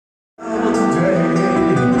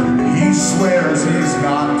today. He swears he's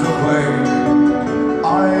not to blame. I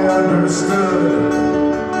understood,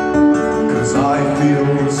 'cause I feel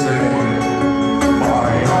the same.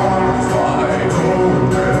 My arms wide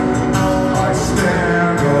open, I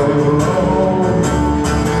stand alone.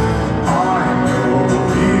 I'm no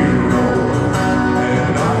hero,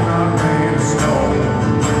 and I'm not made of stone.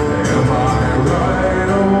 Am I right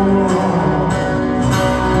or wrong?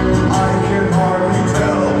 I can hardly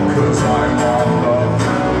tell, 'cause I'm on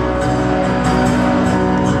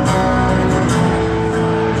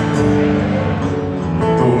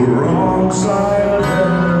the wrong side of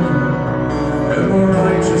heaven, and the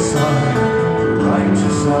righteous side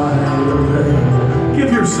of heaven.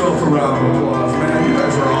 Give yourself a round of applause, man. You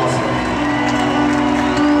guys are awesome.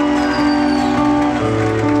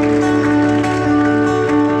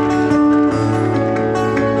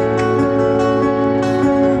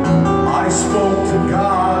 I spoke to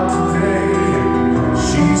God today.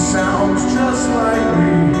 She sounds just like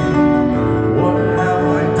me. What have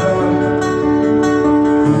I done?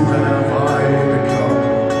 Who have I become?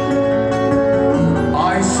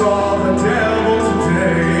 I saw the devil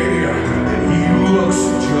today, and he looks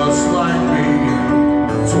just like me.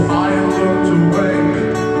 So I looked away.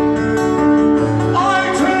 I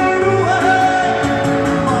turned away.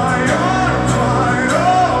 My arms wide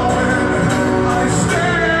open, I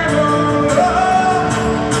stand alone.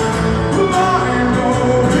 I'm no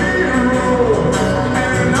hero,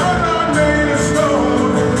 and I'm not made of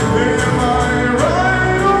stone. Am I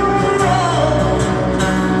right or wrong?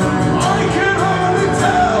 I can hardly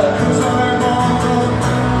tell, 'cause I'm on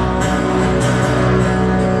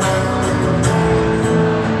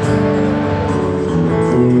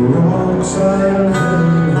the wrong side of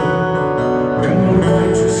heaven, and the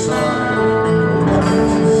righteous side of heaven.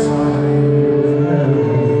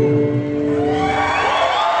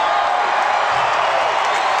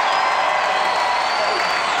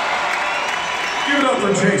 Give it up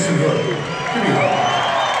for Jason Hood. Give me a hug.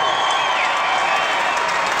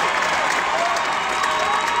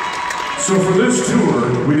 So for this tour,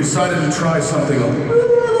 we decided to try something a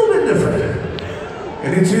little bit different.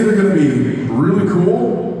 And it's either going to be really cool,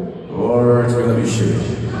 or it's going to be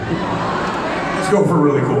shitty. Let's go for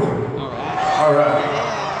really cool. All right.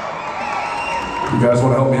 You guys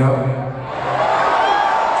want to help me out?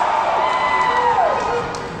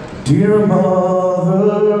 Dear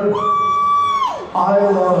mother, I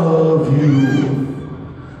love you.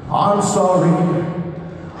 I'm sorry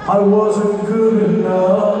I wasn't good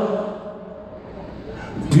enough.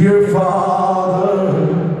 Dear father,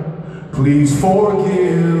 please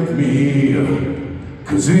forgive me,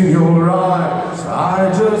 'cause in your eyes I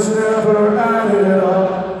just never added up.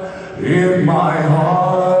 In my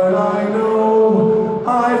heart I know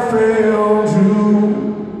I failed you,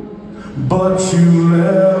 but you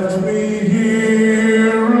left me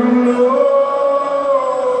here alone.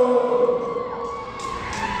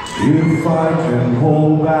 If I can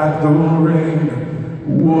hold back the rain,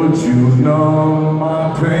 would you numb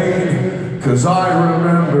my pain? 'Cause I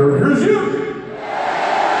remember, here's you.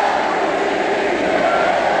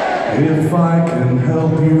 If I can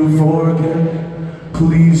help you forget,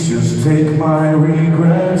 please just take my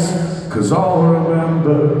regrets, 'cause I'll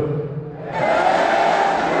remember.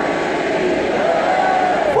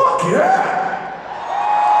 Fuck yeah!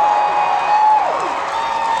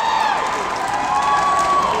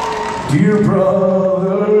 Dear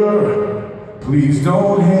brother, please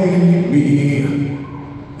don't hate me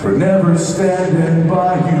for never standing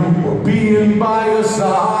by you or being by your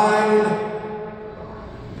side.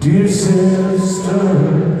 Dear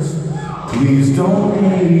sisters, please don't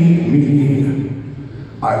hate me.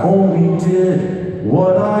 I only did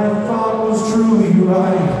what I thought was truly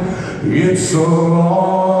right. It's a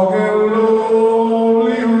long and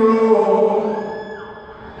lonely road.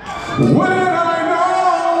 When I know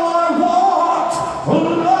I walked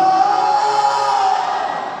alone.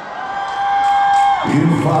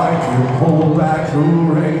 If I could hold back the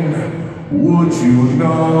rain, would you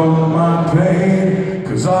numb my pain?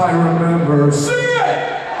 'Cause I remember, sing it!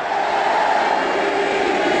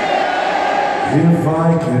 If I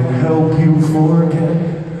can help you forget,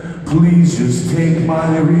 please just take my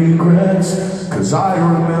regrets, 'cause I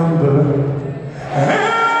remember everything.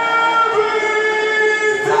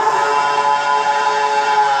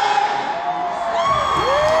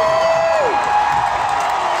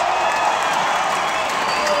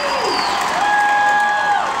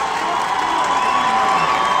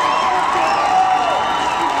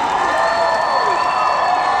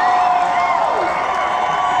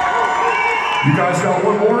 You guys got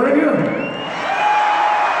one more in you?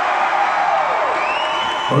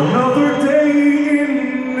 Another day me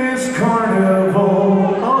in this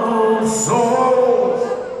carnival of souls.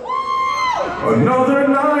 Another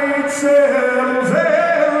night sails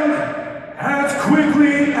in as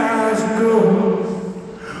quickly as it goes.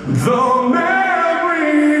 The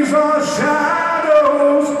memories are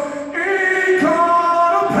shadows, ink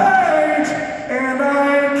on a page, and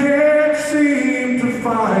I can't seem to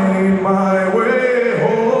find my way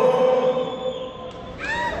home.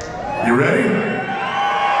 You ready?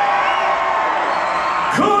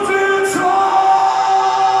 'Cause it's almost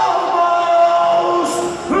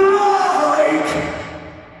like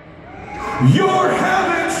your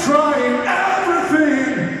habits trying everything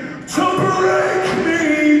to break me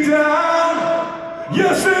down.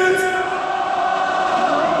 Yes, it's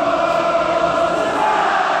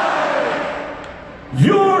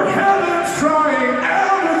your habits trying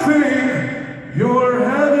everything. Your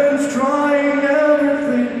habits trying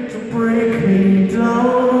everything to break me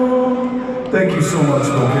down. Thank you so much,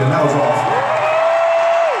 Spokane. That was awesome.